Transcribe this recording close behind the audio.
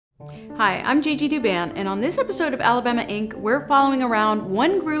Hi, I'm Gigi Duban, and on this episode of Alabama Inc., we're following around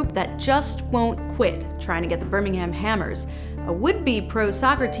one group that just won't quit trying to get the Birmingham Hammers, a would-be pro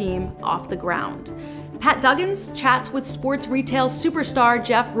soccer team, off the ground. Pat Duggins chats with sports retail superstar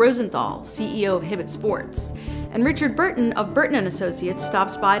Jeff Rosenthal, CEO of Hibbett Sports. And Richard Burton of Burton & Associates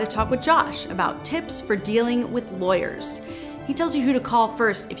stops by to talk with Josh about tips for dealing with lawyers. He tells you who to call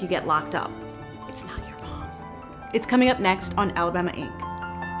first if you get locked up. It's not your mom. It's coming up next on Alabama Inc.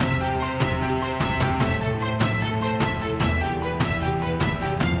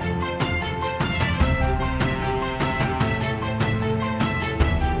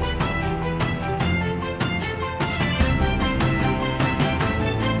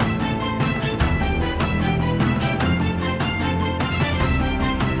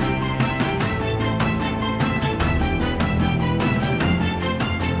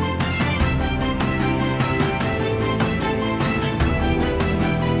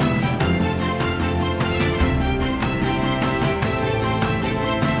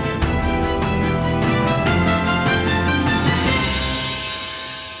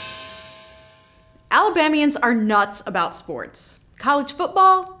 Alabamians are nuts about sports. College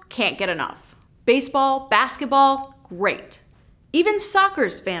football, can't get enough. Baseball, basketball, great. Even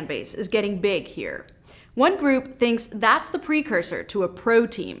soccer's fan base is getting big here. One group thinks that's the precursor to a pro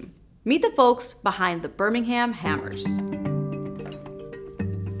team. Meet the folks behind the Birmingham Hammers.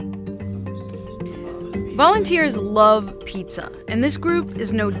 Volunteers love pizza, and this group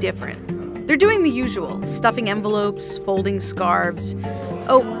is no different. They're doing the usual, stuffing envelopes, folding scarves.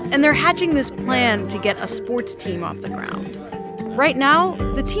 Oh, and they're hatching this plan to get a sports team off the ground. Right now,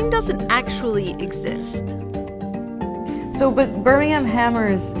 the team doesn't actually exist. But Birmingham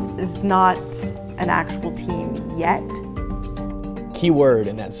Hammers is not an actual team yet? Key word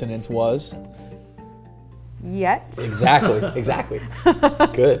in that sentence was? Yet? Exactly.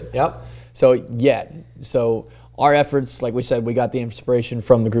 Good, yep. So, yet. So, our efforts, like we said, we got the inspiration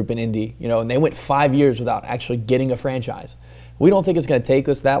from the group in Indy, and they went 5 years without actually getting a franchise. We don't think it's going to take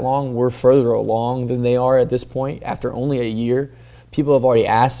us that long. We're further along than they are at this point after only a year. People have already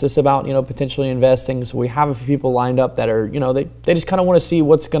asked us about, potentially investing. So we have a few people lined up that are, they just kind of want to see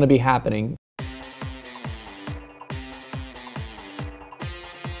what's going to be happening.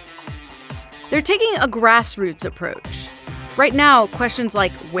 They're taking a grassroots approach. Right now, questions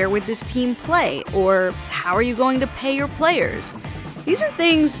like, where would this team play? Or how are you going to pay your players? These are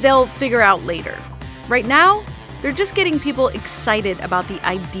things they'll figure out later. Right now, they're just getting people excited about the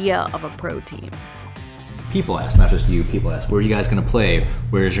idea of a pro team. People ask, not just you, people ask, where are you guys going to play?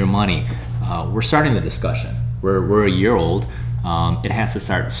 Where's your money? We're starting the discussion. We're a year old. It has to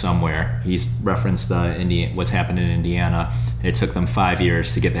start somewhere. He's referenced what's happened in Indiana. It took them 5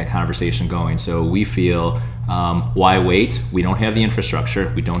 years to get that conversation going. So we feel, why wait? We don't have the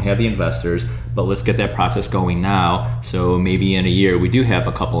infrastructure, we don't have the investors, but let's get that process going now. So maybe in a year we do have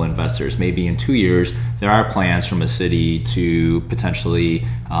a couple investors. Maybe in 2 years there are plans from a city to potentially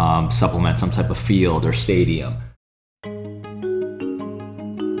supplement some type of field or stadium.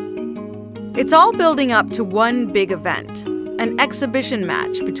 It's all building up to one big event, an exhibition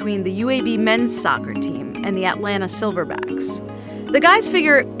match between the UAB men's soccer team and the Atlanta Silverbacks. The guys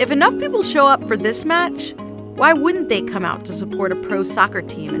figure if enough people show up for this match, why wouldn't they come out to support a pro soccer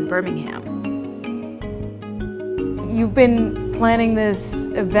team in Birmingham? You've been planning this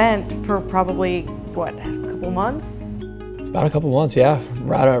event for probably, a couple months? About a couple months, yeah.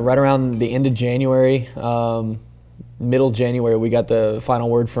 Right around the end of January, middle January, we got the final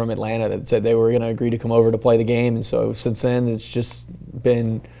word from Atlanta that said they were going to agree to come over to play the game. And so since then, it's just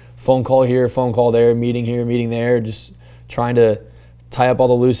been phone call here, phone call there, meeting here, meeting there, just trying to tie up all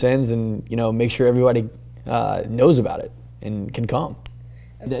the loose ends and, make sure everybody knows about it and can come.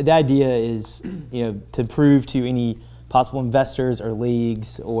 The idea is, to prove to any possible investors or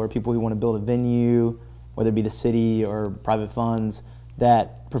leagues or people who want to build a venue, whether it be the city or private funds,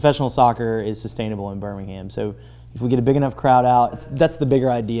 that professional soccer is sustainable in Birmingham. So if we get a big enough crowd out, that's the bigger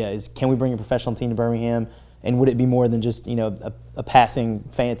idea, is can we bring a professional team to Birmingham, and would it be more than just a passing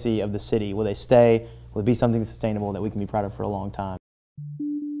fancy of the city? Will they stay? Will it be something sustainable that we can be proud of for a long time?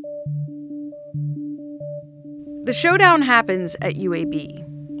 The showdown happens at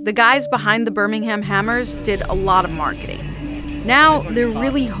UAB. The guys behind the Birmingham Hammers did a lot of marketing. Now they're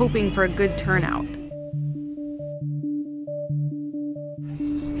really hoping for a good turnout.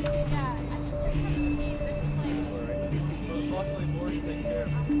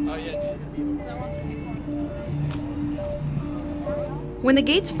 When the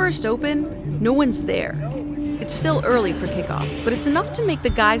gates first open, no one's there. It's still early for kickoff, but it's enough to make the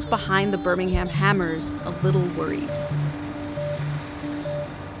guys behind the Birmingham Hammers a little worried.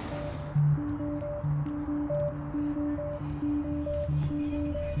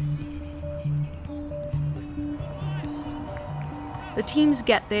 The teams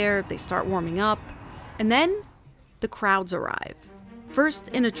get there, they start warming up, and then the crowds arrive. First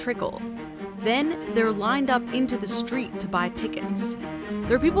in a trickle. Then they're lined up into the street to buy tickets.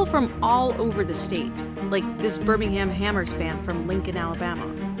 There are people from all over the state, like this Birmingham Hammers fan from Lincoln, Alabama.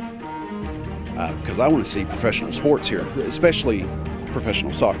 Because I want to see professional sports here, especially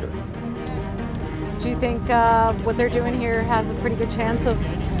professional soccer. Do you think what they're doing here has a pretty good chance of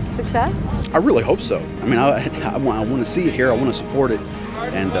success? I really hope so. I mean, I want to see it here. I want to support it,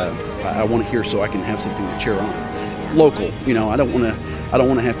 and I want it here so I can have something to cheer on. Local, you know. I don't want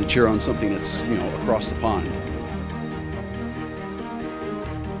to have to cheer on something that's, you know, across the pond.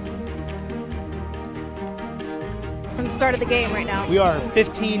 From the start of the game right now. We are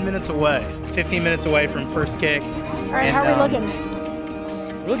 15 minutes away. 15 minutes away from first kick. All right, how are we looking?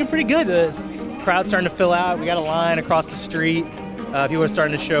 We're looking pretty good. The crowd's starting to fill out. We got a line across the street. People are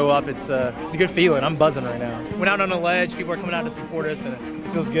starting to show up. It's a good feeling. I'm buzzing right now. Went out on a ledge. People are coming out to support us, and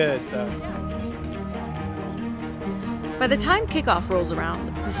it feels good. So. By the time kickoff rolls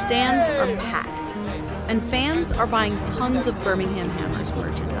around, the stands are packed, and fans are buying tons of Birmingham Hammers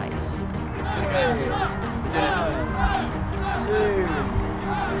merchandise.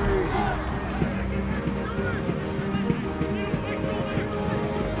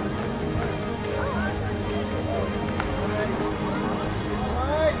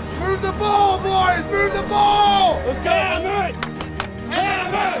 Move the ball, boys! Move the ball! Let's go! Hammers!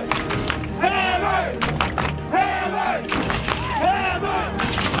 Hammers! Hammers! Hammers! Hammers!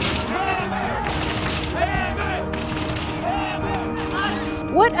 Hammers!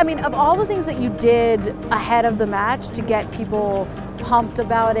 Hammers! What, I mean, of all the things that you did ahead of the match to get people pumped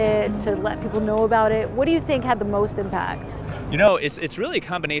about it, to let people know about it, what do you think had the most impact? You know, it's really a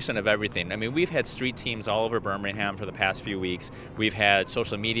combination of everything. I mean, we've had street teams all over Birmingham for the past few weeks. We've had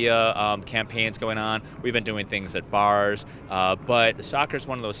social media campaigns going on. We've been doing things at bars. But soccer is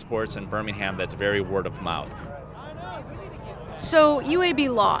one of those sports in Birmingham that's very word of mouth. So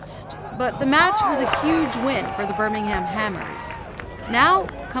UAB lost, but the match was a huge win for the Birmingham Hammers. Now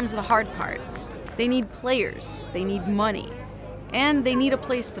comes the hard part. They need players, they need money, and they need a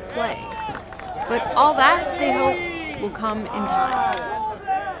place to play. But all that, they hope, will come in time.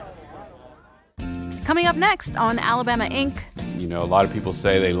 Coming up next on Alabama Inc. You know, a lot of people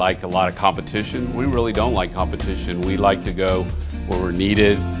say they like a lot of competition. We really don't like competition. We like to go where we're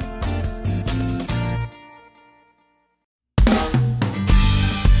needed.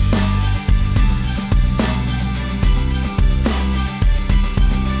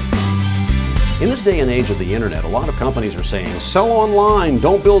 In this day and age of the internet, a lot of companies are saying, sell online,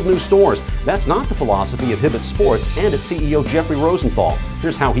 don't build new stores. That's not the philosophy of Hibbett Sports and its CEO Jeffrey Rosenthal.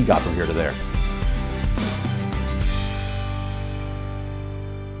 Here's how he got from here to there.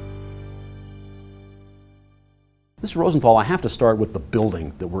 Mr. Rosenthal, I have to start with the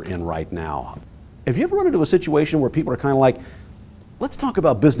building that we're in right now. Have you ever run into a situation where people are kind of like, let's talk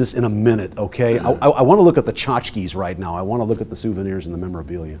about business in a minute, okay? I want to look at the tchotchkes right now. I want to look at the souvenirs and the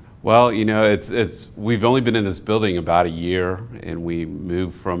memorabilia. Well, you know, we've only been in this building about a year, and we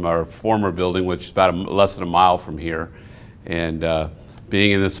moved from our former building, which is about less than a mile from here. And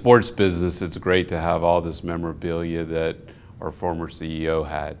being in the sports business, it's great to have all this memorabilia that our former CEO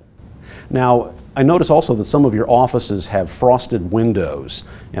had. Now, I notice also that some of your offices have frosted windows,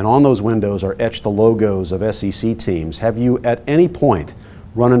 and on those windows are etched the logos of SEC teams. Have you at any point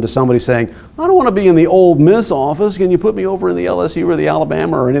run into somebody saying, I don't want to be in the Ole Miss office, can you put me over in the LSU or the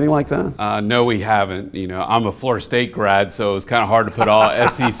Alabama or anything like that? No, we haven't. You know, I'm a Florida State grad, so it's kind of hard to put all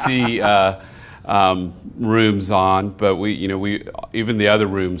SEC rooms on, but even the other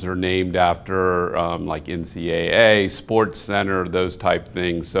rooms are named after like NCAA, Sports Center, those type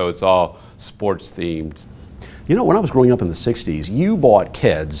things, so it's all sports themed. You know, when I was growing up in the 60s, you bought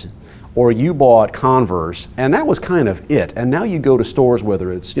Keds or you bought Converse, and that was kind of it. And now you go to stores,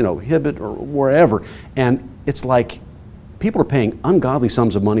 whether it's, you know, Hibbett or wherever, and it's like people are paying ungodly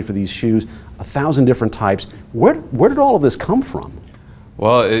sums of money for these shoes, 1,000 different types. Where did all of this come from?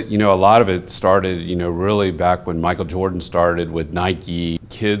 Well, you know, a lot of it started, you know, really back when Michael Jordan started with Nike.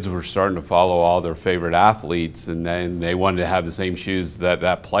 Kids were starting to follow all their favorite athletes, and then they wanted to have the same shoes that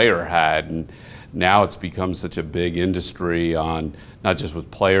that player had. And now it's become such a big industry on not just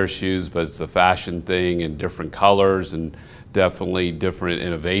with player shoes, but it's a fashion thing in different colors and definitely different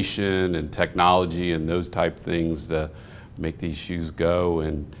innovation and technology and those type things to make these shoes go.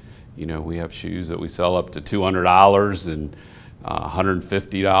 And, you know, we have shoes that we sell up to $200 and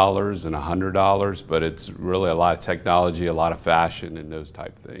 $150 and $100, but it's really a lot of technology, a lot of fashion, and those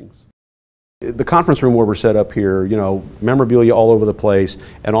type things. The conference room where we're set up here, you know, memorabilia all over the place,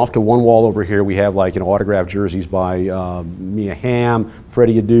 and off to one wall over here we have, like, you know, autographed jerseys by Mia Hamm,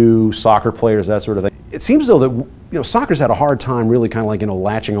 Freddie Adu, soccer players, that sort of thing. It seems as though that, you know, soccer's had a hard time really kind of like, you know,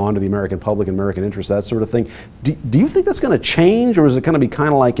 latching on to the American public and American interest, that sort of thing. Do you think that's going to change, or is it going to be kind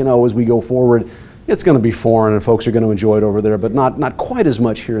of like, you know, as we go forward, it's going to be foreign and folks are going to enjoy it over there, but not quite as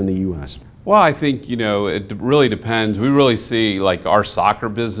much here in the U.S.? Well, I think, you know, it really depends. We really see, like, our soccer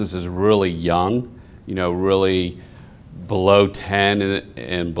business is really young, you know, really below 10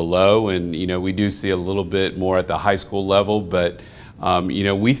 and below. And, you know, we do see a little bit more at the high school level, but, you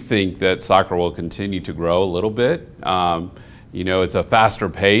know, we think that soccer will continue to grow a little bit. You know, it's a faster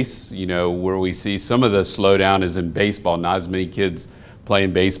pace, you know, where we see some of the slowdown is in baseball. Not as many kids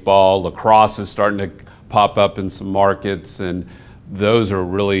playing baseball. Lacrosse is starting to pop up in some markets, and those are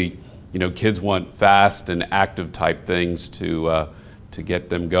really, you know, kids want fast and active type things to get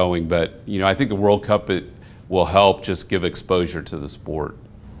them going. But, you know, I think the World Cup will help just give exposure to the sport.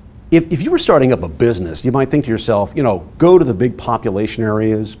 If you were starting up a business, you might think to yourself, you know, go to the big population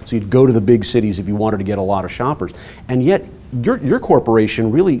areas. So you'd go to the big cities if you wanted to get a lot of shoppers. And yet your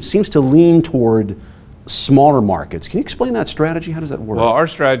corporation really seems to lean toward smaller markets. Can you explain that strategy? How does that work? Well, our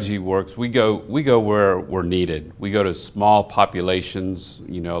strategy works. We go where we're needed. We go to small populations.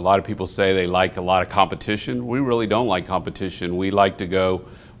 You know, a lot of people say they like a lot of competition. We really don't like competition. We like to go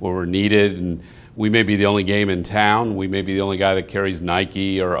where we're needed, and we may be the only game in town. We may be the only guy that carries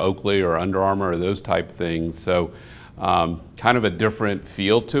Nike or Oakley or Under Armour or those type things. So kind of a different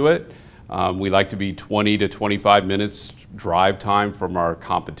feel to it. We like to be 20 to 25 minutes drive time from our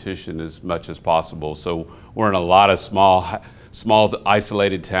competition as much as possible. So we're in a lot of small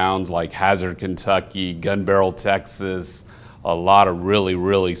isolated towns like Hazard, Kentucky, Gun Barrel, Texas, a lot of really,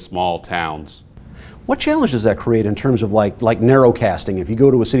 really small towns. What challenge does that create in terms of like narrow casting? If you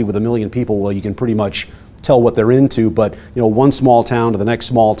go to a city with 1 million people, well, you can pretty much tell what they're into, but, you know, one small town to the next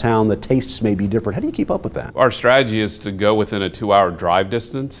small town, the tastes may be different. How do you keep up with that? Our strategy is to go within a 2-hour drive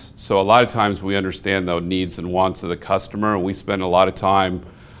distance. So a lot of times we understand the needs and wants of the customer, and we spend a lot of time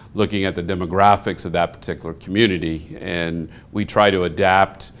looking at the demographics of that particular community, and we try to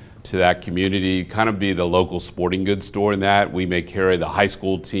adapt to that community, kind of be the local sporting goods store in that. We may carry the high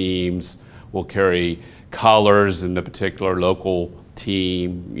school teams, we'll carry colors in the particular local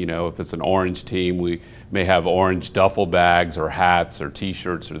team. You know, if it's an orange team, we may have orange duffel bags or hats or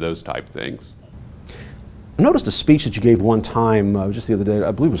t-shirts or those type things. I noticed a speech that you gave one time, just the other day,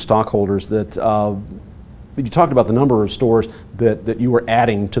 I believe it was stockholders, that you talked about the number of stores that you were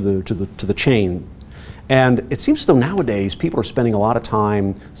adding to the chain. And it seems as though nowadays people are spending a lot of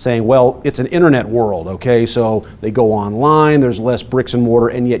time saying, well, it's an internet world, okay, so they go online, there's less bricks and mortar,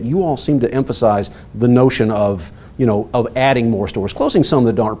 and yet you all seem to emphasize the notion of, you know, of adding more stores, closing some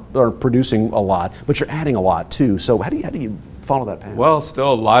that aren't producing a lot, but you're adding a lot too. So how do you follow that path? Well,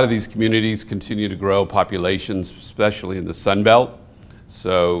 still a lot of these communities continue to grow populations, especially in the Sun Belt.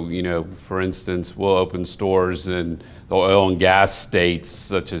 So, you know, for instance, we'll open stores in the oil and gas states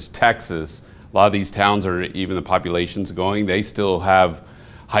such as Texas. A lot of these towns are, even the population's going, they still have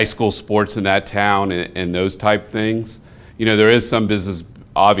high school sports in that town and those type things. You know, there is some business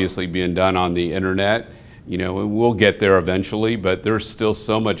obviously being done on the internet, you know, and we'll get there eventually, but there's still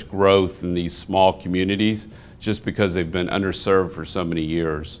so much growth in these small communities just because they've been underserved for so many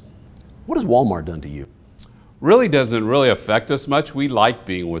years. What has Walmart done to you? Really doesn't really affect us much. We like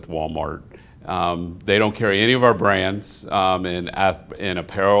being with Walmart. They don't carry any of our brands in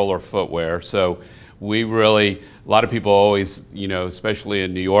apparel or footwear. So we really, a lot of people always, you know, especially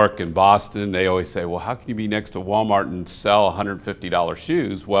in New York and Boston, they always say, well, how can you be next to Walmart and sell $150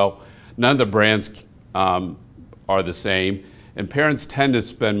 shoes? Well, none of the brands are the same. And parents tend to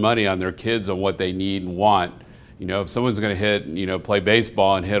spend money on their kids on what they need and want. You know, if someone's going to play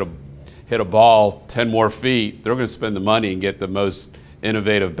baseball and hit a ball 10 more feet, they're going to spend the money and get the most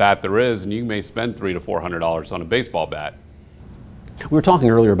innovative bat there is, and you may spend $300 to $400 on a baseball bat. We were talking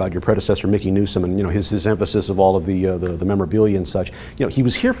earlier about your predecessor, Mickey Newsom, and, you know, his emphasis of all of the memorabilia and such. You know, he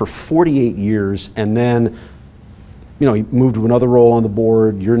was here for 48 years, and then, you know, he moved to another role on the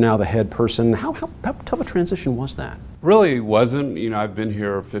board. You're now the head person. How tough a transition was that? Really wasn't. You know, I've been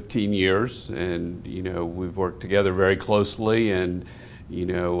here 15 years, and, you know, we've worked together very closely, and, you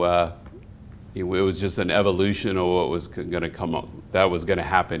know, it was just an evolution of what was going to come up, that was going to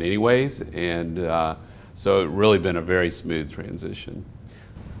happen anyways, and so it really been a very smooth transition.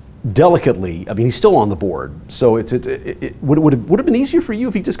 Delicately, I mean, he's still on the board, so would it have been easier for you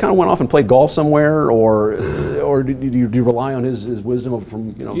if he just kind of went off and played golf somewhere, or do you rely on his wisdom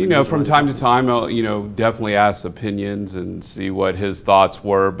from, you know? You know, from time to time, I'll, you know, definitely ask opinions and see what his thoughts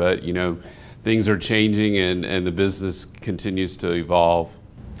were, but, you know, things are changing and the business continues to evolve.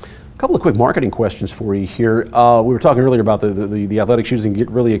 A couple of quick marketing questions for you here. We were talking earlier about the athletic shoes can get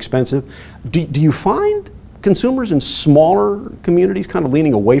really expensive. Do you find consumers in smaller communities kind of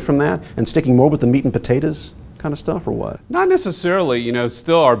leaning away from that and sticking more with the meat and potatoes kind of stuff, or what? Not necessarily. You know,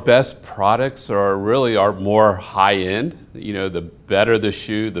 still our best products are more high end. You know, the better the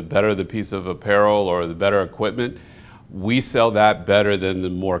shoe, the better the piece of apparel or the better equipment. We sell that better than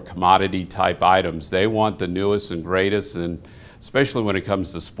the more commodity type items. They want the newest and greatest, and especially when it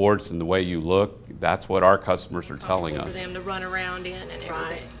comes to sports and the way you look, that's what our customers are telling us. For them to run around in and everything.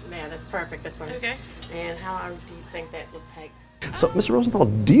 Right. Yeah, that's perfect. That's what. Okay. And how long do you think that will take? So, Mr. Rosenthal,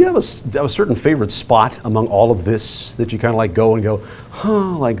 do you have a certain favorite spot among all of this that you kind of like go and go,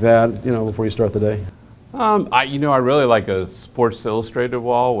 huh, like that, you know, before you start the day? I really like a Sports Illustrated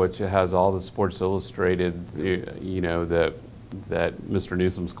wall, which has all the Sports Illustrated, you know, that Mr.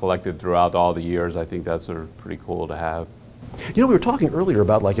 Newsom's collected throughout all the years. I think that's pretty cool to have. You know, we were talking earlier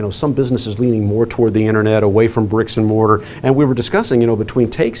about, like, you know, some businesses leaning more toward the internet, away from bricks and mortar, and we were discussing, you know, between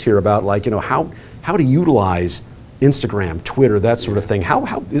takes here about, like, you know, how to utilize Instagram, Twitter, that sort of thing. How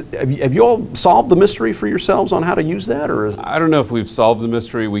have you all solved the mystery for yourselves on how to use that, or? I don't know if we've solved the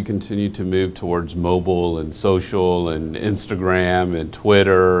mystery. We continue to move towards mobile and social and Instagram and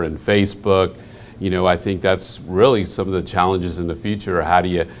Twitter and Facebook. You know, I think that's really some of the challenges in the future. How do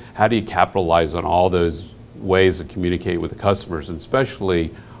you capitalize on all those ways to communicate with the customers, and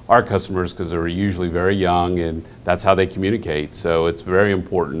especially our customers, because they're usually very young and that's how they communicate. So it's very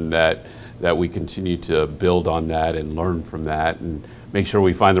important that we continue to build on that and learn from that and make sure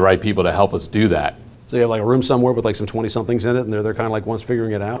we find the right people to help us do that. So you have like a room somewhere with like some 20-somethings in it, and they're kind of like ones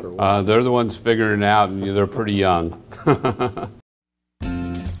figuring it out? Or what? They're the ones figuring it out, and they're pretty young.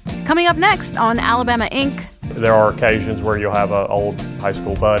 Coming up next on Alabama Inc. There are occasions where you'll have an old high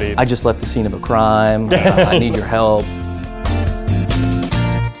school buddy. I just left the scene of a crime. I need your help.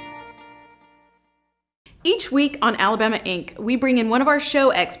 Each week on Alabama Inc., we bring in one of our show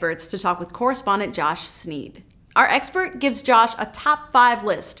experts to talk with correspondent Josh Sneed. Our expert gives Josh a top 5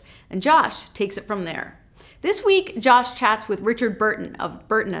 list, and Josh takes it from there. This week, Josh chats with Richard Burton of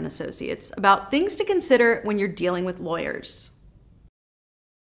Burton & Associates about things to consider when you're dealing with lawyers.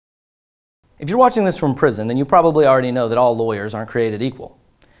 If you're watching this from prison, then you probably already know that all lawyers aren't created equal.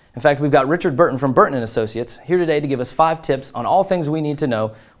 In fact, we've got Richard Burton from Burton & Associates here today to give us 5 tips on all things we need to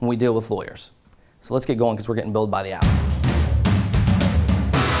know when we deal with lawyers. So let's get going because we're getting billed by the hour.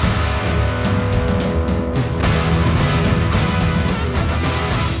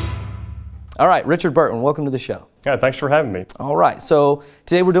 All right, Richard Burton, welcome to the show. Yeah, thanks for having me. All right, so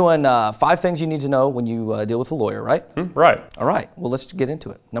today we're doing 5 things you need to know when you deal with a lawyer, right? Right. All right, well, let's get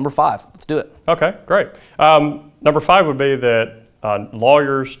into it. Number 5, let's do it. Okay, great. Number 5 would be that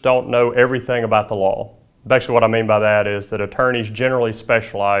lawyers don't know everything about the law. Basically what I mean by that is that attorneys generally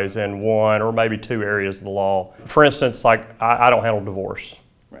specialize in 1 or maybe 2 areas of the law. For instance, like I don't handle divorce.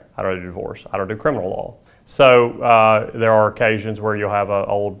 Right. I don't do divorce. I don't do criminal law. So there are occasions where you'll have an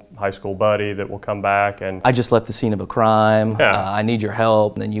old high school buddy that will come back and... I just left the scene of a crime. I need your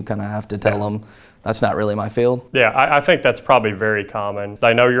help. And then you kind of have to tell them, that's not really my field. Yeah, I think that's probably very common.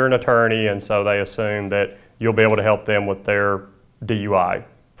 They know you're an attorney, and so they assume that you'll be able to help them with their DUI,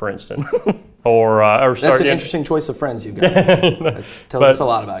 for instance. That's an interesting choice of friends you've got. That tells us a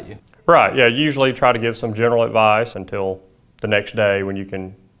lot about you. Right, yeah, usually try to give some general advice until the next day when you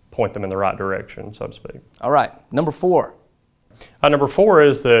can point them in the right direction, so to speak. All right, number 4. Number 4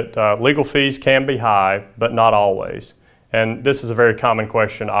 is that legal fees can be high, but not always. And this is a very common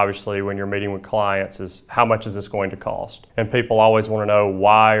question, obviously, when you're meeting with clients, is how much is this going to cost? And people always want to know,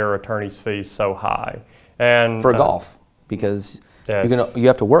 why are attorneys' fees so high? And for golf, because you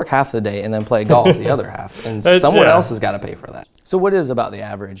have to work half the day and then play golf the other half, and someone else has got to pay for that. So what is about the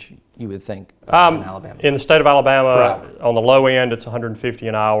average, you would think, in Alabama? In the state of Alabama, on the low end, it's $150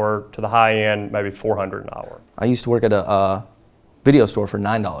 an hour. To the high end, maybe $400 an hour. I used to work at a video store for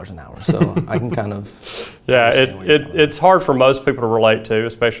 $9 an hour, so I can kind of... Yeah, it's hard for most people to relate to,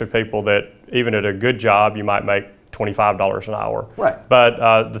 especially people that, even at a good job, you might make $25 an hour. Right.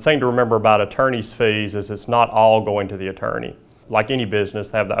 But the thing to remember about attorney's fees is it's not all going to the attorney. Like any business,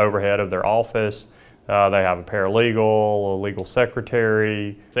 they have the overhead of their office, they have a paralegal, a legal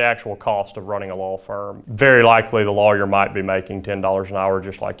secretary, the actual cost of running a law firm. Very likely the lawyer might be making $10 an hour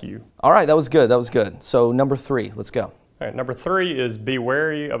just like you. All right, that was good, that was good. So number 3, let's go. All right, number 3 is be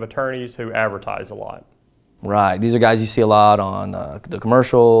wary of attorneys who advertise a lot. Right, these are guys you see a lot on the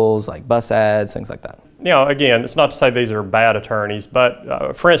commercials, like bus ads, things like that. You know, again, it's not to say these are bad attorneys,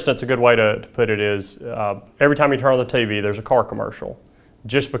 but for instance, a good way to put it is every time you turn on the TV, there's a car commercial.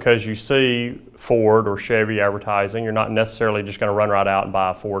 just because you see Ford or Chevy advertising, you're not necessarily just going to run right out and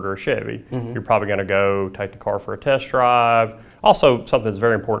buy a Ford or a Chevy. You're probably going to go take the car for a test drive. Also, something that's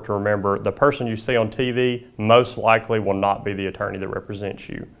very important to remember, the person you see on TV most likely will not be the attorney that represents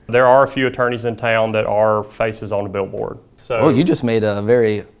you. There are a few attorneys in town that are faces on a billboard. So, well, you just made a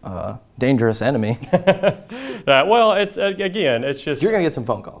very dangerous enemy. well, it's again, it's just... You're going to get some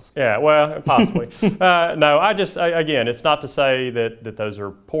phone calls. Yeah, well, possibly. No, again, it's not to say that those are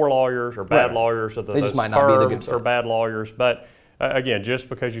poor lawyers or bad lawyers, or that they those just might not be the good firms are bad lawyers, but again, just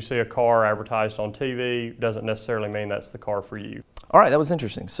because you see a car advertised on TV doesn't necessarily mean that's the car for you. All right, that was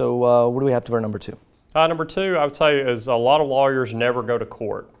interesting. So what do we have for number 2? Number 2, I would say, is a lot of lawyers never go to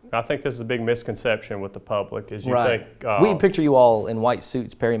court. I think this is a big misconception with the public, is you think... we picture you all in white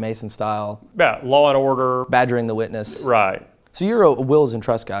suits, Perry Mason style. Yeah, law and order. Badgering the witness. Right. So you're a wills and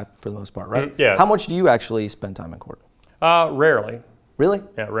trust guy for the most part, right? Yeah. How much do you actually spend time in court? Rarely. Really?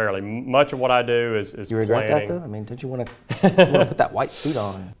 Yeah, rarely. Much of what I do is you regret planning. that, though? I mean, did you want to put that white suit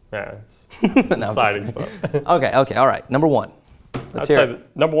on? Yeah, it's exciting stuff. Okay, all right. Number 1. I'd say the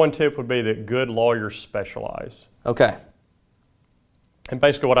number 1 tip would be that good lawyers specialize. Okay. And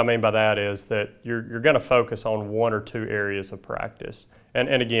basically what I mean by that is that you're going to focus on 1 or 2 areas of practice.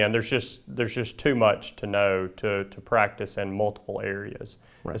 And again, there's just too much to know to practice in multiple areas.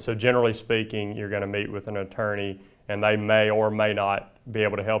 Right. And so generally speaking, you're going to meet with an attorney and they may or may not be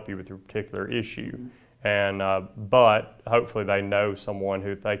able to help you with your particular issue. And but hopefully they know someone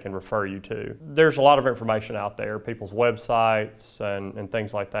who they can refer you to. There's a lot of information out there, people's websites and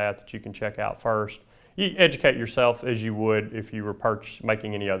things like that you can check out first. You educate yourself as you would if you were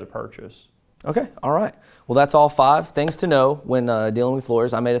making any other purchase. Okay, all right. Well, that's all 5 things to know when dealing with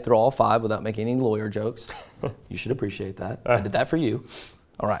lawyers. I made it through all 5 without making any lawyer jokes. You should appreciate that. I did that for you.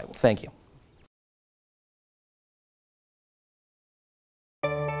 All right, well, thank you.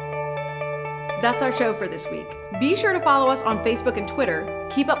 That's our show for this week. Be sure to follow us on Facebook and Twitter,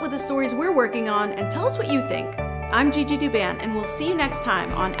 keep up with the stories we're working on, and tell us what you think. I'm Gigi Douban, and we'll see you next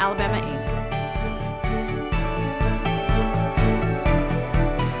time on Alabama Ink.